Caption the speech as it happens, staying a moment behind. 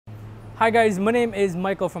Hi guys, my name is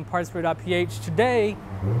Michael from PartsPro.PH. Today,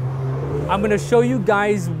 I'm going to show you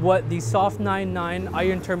guys what the Soft99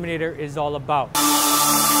 Iron Terminator is all about.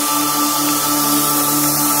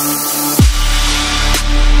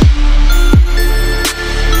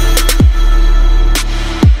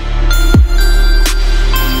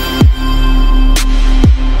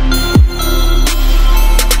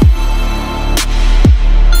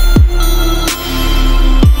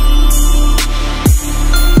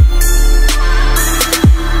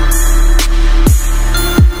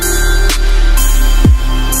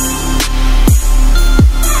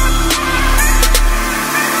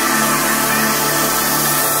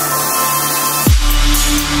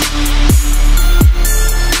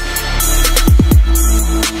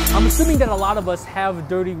 I'm assuming that a lot of us have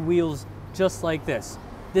dirty wheels just like this.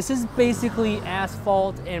 This is basically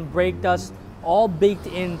asphalt and brake dust all baked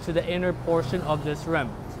into the inner portion of this rim.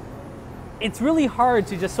 It's really hard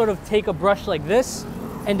to just sort of take a brush like this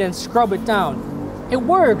and then scrub it down. It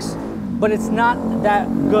works, but it's not that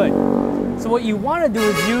good. So what you want to do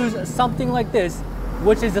is use something like this,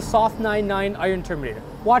 which is the Soft99 Iron Terminator.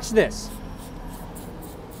 Watch this.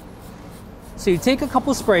 So you take a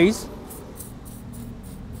couple sprays.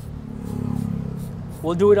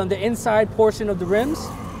 We'll do it on the inside portion of the rims.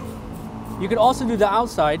 You could also do the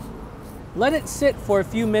outside. Let it sit for a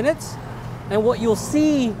few minutes, and what you'll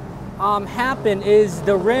see happen is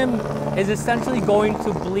the rim is essentially going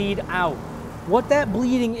to bleed out. What that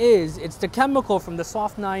bleeding is, it's the chemical from the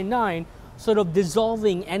Soft99 sort of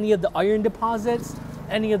dissolving any of the iron deposits,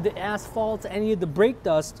 any of the asphalt, any of the brake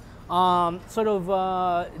dust, dissolve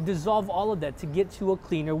all of that to get to a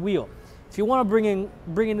cleaner wheel. If you want to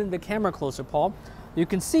bring it in the camera closer, Paul, you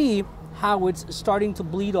can see how it's starting to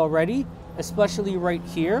bleed already, especially right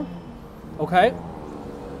here, okay?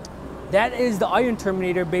 That is the Iron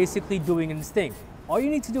Terminator basically doing its thing. All you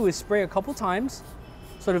need to do is spray a couple times,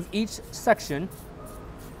 sort of each section,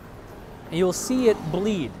 and you'll see it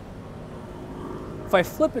bleed. If I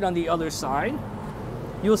flip it on the other side,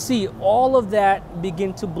 you'll see all of that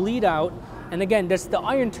begin to bleed out. And again, that's the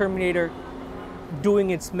Iron Terminator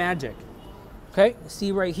doing its magic. Okay,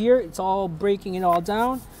 see right here, it's all breaking it all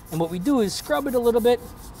down. And what we do is scrub it a little bit,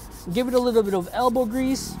 give it a little bit of elbow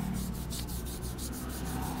grease.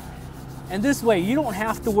 And this way, you don't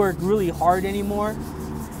have to work really hard anymore.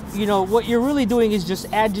 You know, what you're really doing is just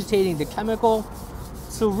agitating the chemical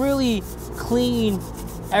to really clean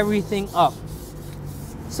everything up.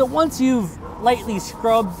 So once you've lightly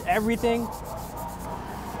scrubbed everything,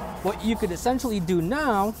 what you could essentially do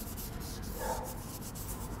now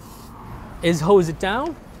is hose it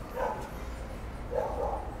down.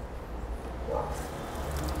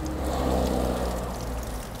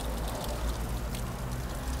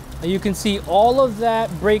 And you can see all of that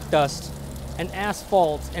brake dust and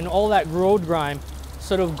asphalt and all that road grime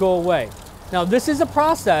sort of go away. Now this is a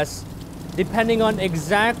process depending on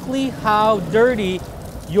exactly how dirty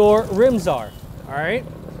your rims are, all right?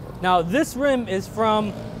 Now this rim is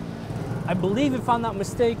from, I believe if I'm not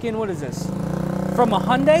mistaken, what is this? From a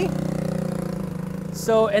Hyundai.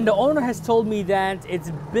 So, and the owner has told me that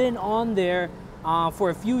it's been on there for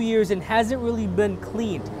a few years and hasn't really been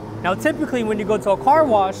cleaned. Now, typically when you go to a car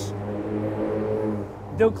wash,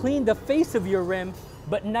 they'll clean the face of your rim,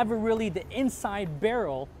 but never really the inside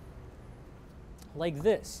barrel like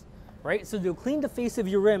this, right? So they'll clean the face of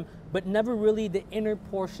your rim, but never really the inner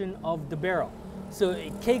portion of the barrel. So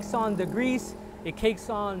it cakes on the grease, it cakes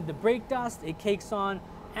on the brake dust, it cakes on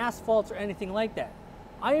asphalt or anything like that.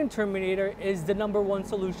 Iron Terminator is the #1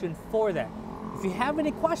 solution for that. If you have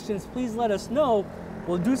any questions, please let us know.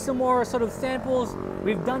 We'll do some more sort of samples.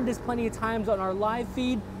 We've done this plenty of times on our live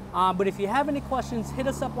feed. But if you have any questions, hit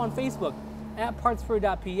us up on Facebook at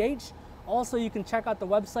PartsPro.PH. Also, you can check out the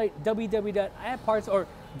website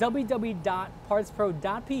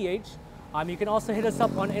www.partspro.ph. You can also hit us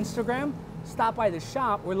up on Instagram. Stop by the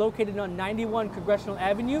shop. We're located on 91 Congressional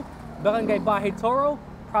Avenue, Barangay Bahay Toro,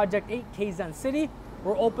 Project 8, Quezon City.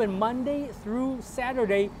 We're open Monday through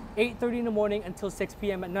Saturday, 8:30 in the morning until 6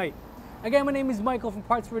 p.m. at night. Again, my name is Michael from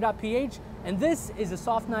PartsPro.PH, and this is the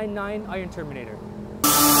Soft99 Iron Terminator.